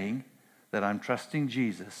saying that I'm trusting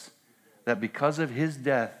Jesus, that because of his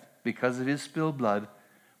death, because of his spilled blood,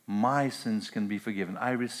 my sins can be forgiven.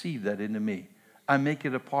 I receive that into me. I make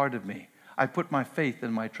it a part of me. I put my faith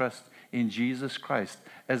and my trust in Jesus Christ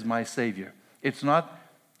as my Savior. It's not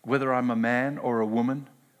whether I'm a man or a woman,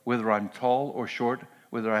 whether I'm tall or short,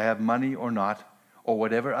 whether I have money or not, or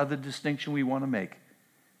whatever other distinction we want to make.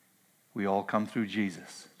 We all come through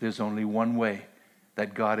Jesus. There's only one way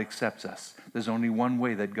that God accepts us. There's only one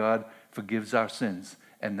way that God forgives our sins,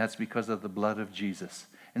 and that's because of the blood of Jesus.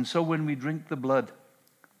 And so when we drink the blood,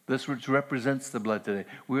 this which represents the blood today,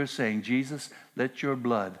 we're saying, Jesus, let your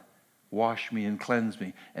blood wash me and cleanse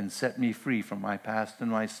me and set me free from my past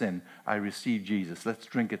and my sin. I receive Jesus. Let's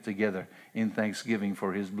drink it together in thanksgiving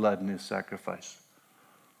for his blood and his sacrifice.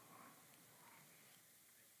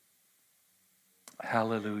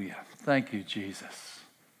 Hallelujah. Thank you, Jesus.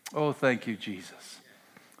 Oh, thank you, Jesus.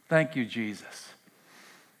 Thank you, Jesus.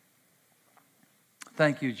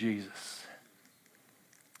 Thank you, Jesus.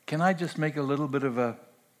 Can I just make a little bit of a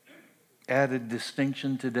added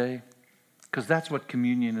distinction today? Because that's what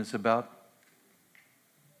communion is about.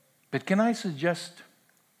 But can I suggest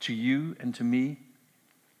to you and to me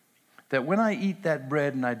that when I eat that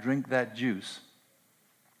bread and I drink that juice,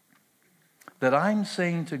 that I'm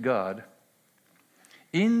saying to God,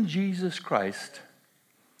 in Jesus Christ,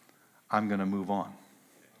 I'm going to move on.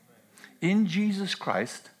 In Jesus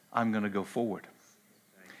Christ, I'm going to go forward.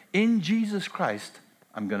 In Jesus Christ,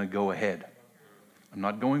 I'm going to go ahead. I'm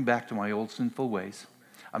not going back to my old sinful ways.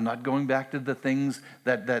 I'm not going back to the things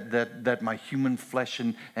that my human flesh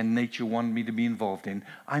and nature wanted me to be involved in.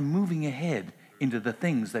 I'm moving ahead into the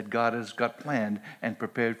things that God has got planned and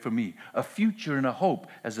prepared for me. A future and a hope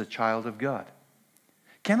as a child of God.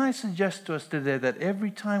 Can I suggest to us today that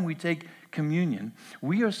every time we take communion,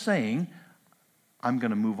 we are saying, I'm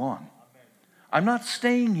going to move on. I'm not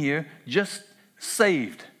staying here just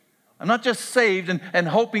saved. I'm not just saved and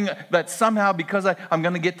hoping that somehow because I'm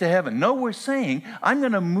going to get to heaven. No, we're saying I'm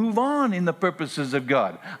going to move on in the purposes of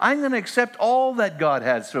God. I'm going to accept all that God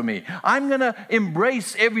has for me. I'm going to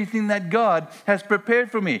embrace everything that God has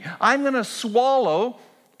prepared for me. I'm going to swallow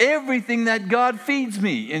everything that God feeds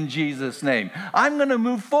me in Jesus' name. I'm going to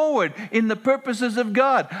move forward in the purposes of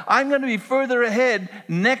God. I'm going to be further ahead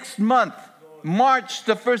next month, March,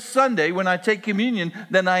 the first Sunday when I take communion,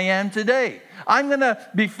 than I am today. I'm going to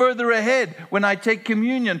be further ahead when I take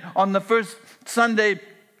communion on the first Sunday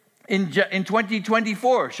in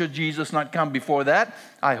 2024, should Jesus not come before that.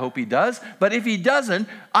 I hope he does. But if he doesn't,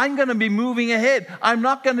 I'm going to be moving ahead. I'm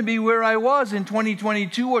not going to be where I was in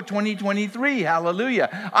 2022 or 2023.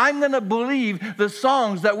 Hallelujah. I'm going to believe the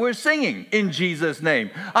songs that we're singing in Jesus'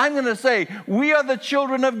 name. I'm going to say, we are the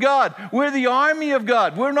children of God. We're the army of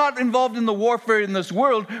God. We're not involved in the warfare in this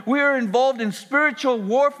world. We're involved in spiritual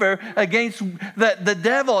warfare against the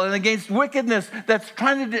devil and against wickedness that's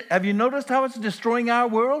trying to... Have you noticed how it's destroying our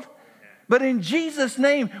world? But in Jesus'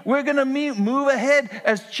 name, we're going to move ahead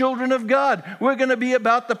as children of God. We're going to be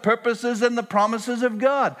about the purposes and the promises of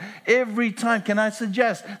God. Every time, can I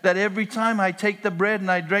suggest that every time I take the bread and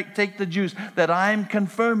I take the juice, that I'm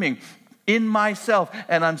confirming in myself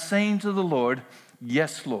and I'm saying to the Lord,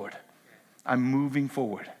 yes, Lord, I'm moving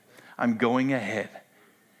forward. I'm going ahead.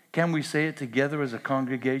 Can we say it together as a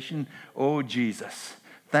congregation? Oh, Jesus,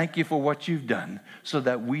 Thank you for what you've done so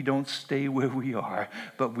that we don't stay where we are,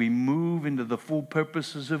 but we move into the full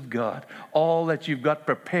purposes of God, all that you've got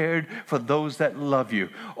prepared for those that love you.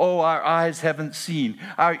 Oh, our eyes haven't seen,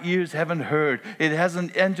 our ears haven't heard, it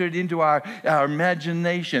hasn't entered into our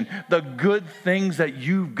imagination, the good things that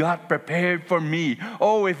you've got prepared for me.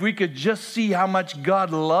 Oh, if we could just see how much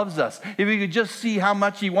God loves us, if we could just see how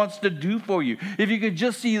much he wants to do for you, if you could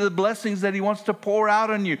just see the blessings that he wants to pour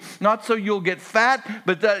out on you, not so you'll get fat,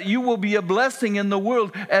 but that you will be a blessing in the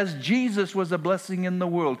world as Jesus was a blessing in the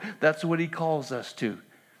world. That's what he calls us to.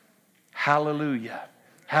 Hallelujah.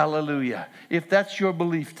 Hallelujah. If that's your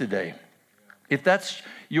belief today, if that's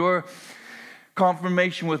your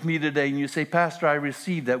confirmation with me today, and you say, Pastor, I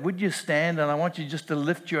received that, would you stand? And I want you just to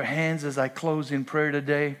lift your hands as I close in prayer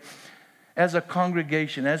today. As a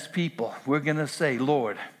congregation, as people, we're going to say,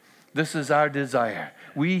 Lord, this is our desire.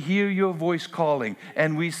 We hear your voice calling,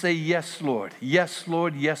 and we say, yes, Lord. Yes,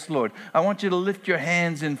 Lord. Yes, Lord. I want you to lift your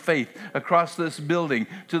hands in faith across this building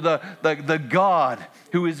to the God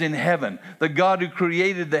who is in heaven, the God who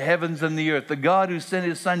created the heavens and the earth, the God who sent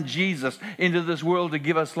his son Jesus into this world to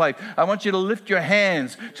give us life. I want you to lift your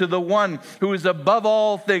hands to the one who is above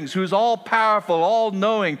all things, who's all powerful, all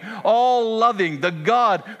knowing, all loving, the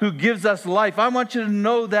God who gives us life. I want you to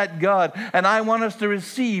know that God, and I want us to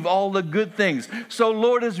receive all the good things. So,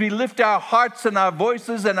 Lord, as we lift our hearts and our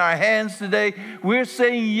voices and our hands today, we're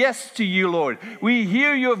saying yes to you, Lord. We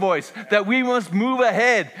hear your voice, that we must move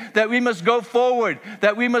ahead, that we must go forward,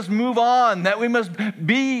 that we must move on, that we must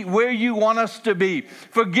be where you want us to be.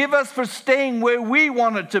 Forgive us for staying where we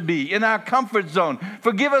want it to be, in our comfort zone.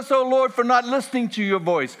 Forgive us, oh Lord, for not listening to your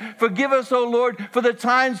voice. Forgive us, oh Lord, for the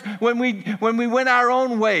times when we went our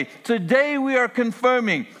own way. Today we are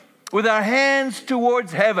confirming with our hands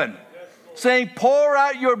towards heaven, saying, pour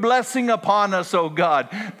out your blessing upon us, O God.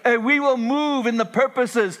 And we will move in the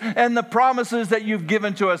purposes and the promises that you've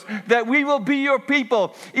given to us, that we will be your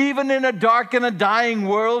people, even in a dark and a dying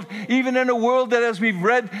world, even in a world that, as we've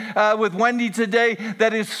read with Wendy today,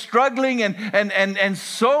 that is struggling and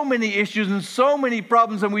so many issues and so many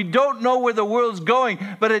problems, and we don't know where the world's going,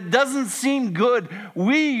 but it doesn't seem good.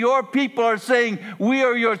 We, your people, are saying, we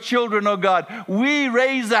are your children, O God. We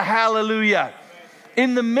raise a hallelujah.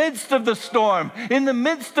 In the midst of the storm, in the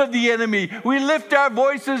midst of the enemy, we lift our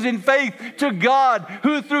voices in faith to God,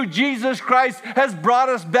 who through Jesus Christ has brought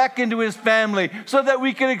us back into his family, so that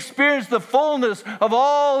we can experience the fullness of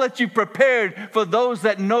all that you prepared for those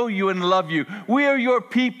that know you and love you. We are your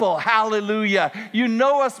people. Hallelujah. You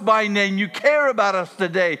know us by name. You care about us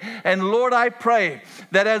today. And Lord, I pray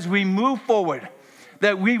that as we move forward,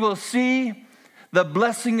 that we will see the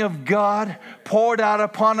blessing of God poured out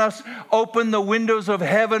upon us. Open the windows of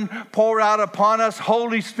heaven, pour out upon us.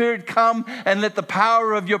 Holy Spirit, come and let the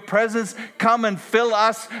power of your presence come and fill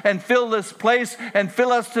us and fill this place and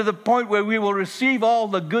fill us to the point where we will receive all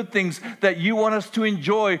the good things that you want us to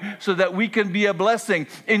enjoy, so that we can be a blessing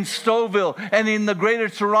in Stouffville and in the greater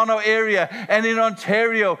Toronto area and in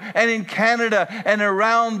Ontario and in Canada and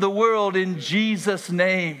around the world, in Jesus'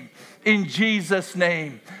 name. In Jesus'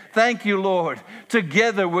 name. Thank you, Lord.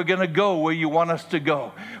 Together we're going to go where you want us to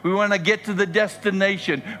go. We want to get to the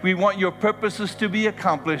destination. We want your purposes to be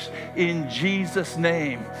accomplished in Jesus'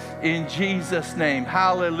 name. In Jesus' name.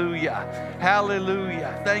 Hallelujah.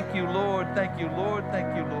 Hallelujah. Thank you, Lord. Thank you, Lord.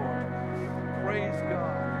 Thank you, Lord. Praise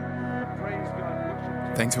God. Praise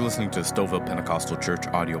God. Thanks for listening to Stouffville Pentecostal Church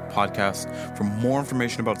audio podcast. For more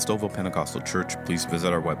information about Stouffville Pentecostal Church, please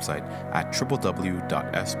visit our website at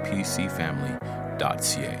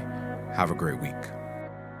www.spcfamily.ca. Have a great week.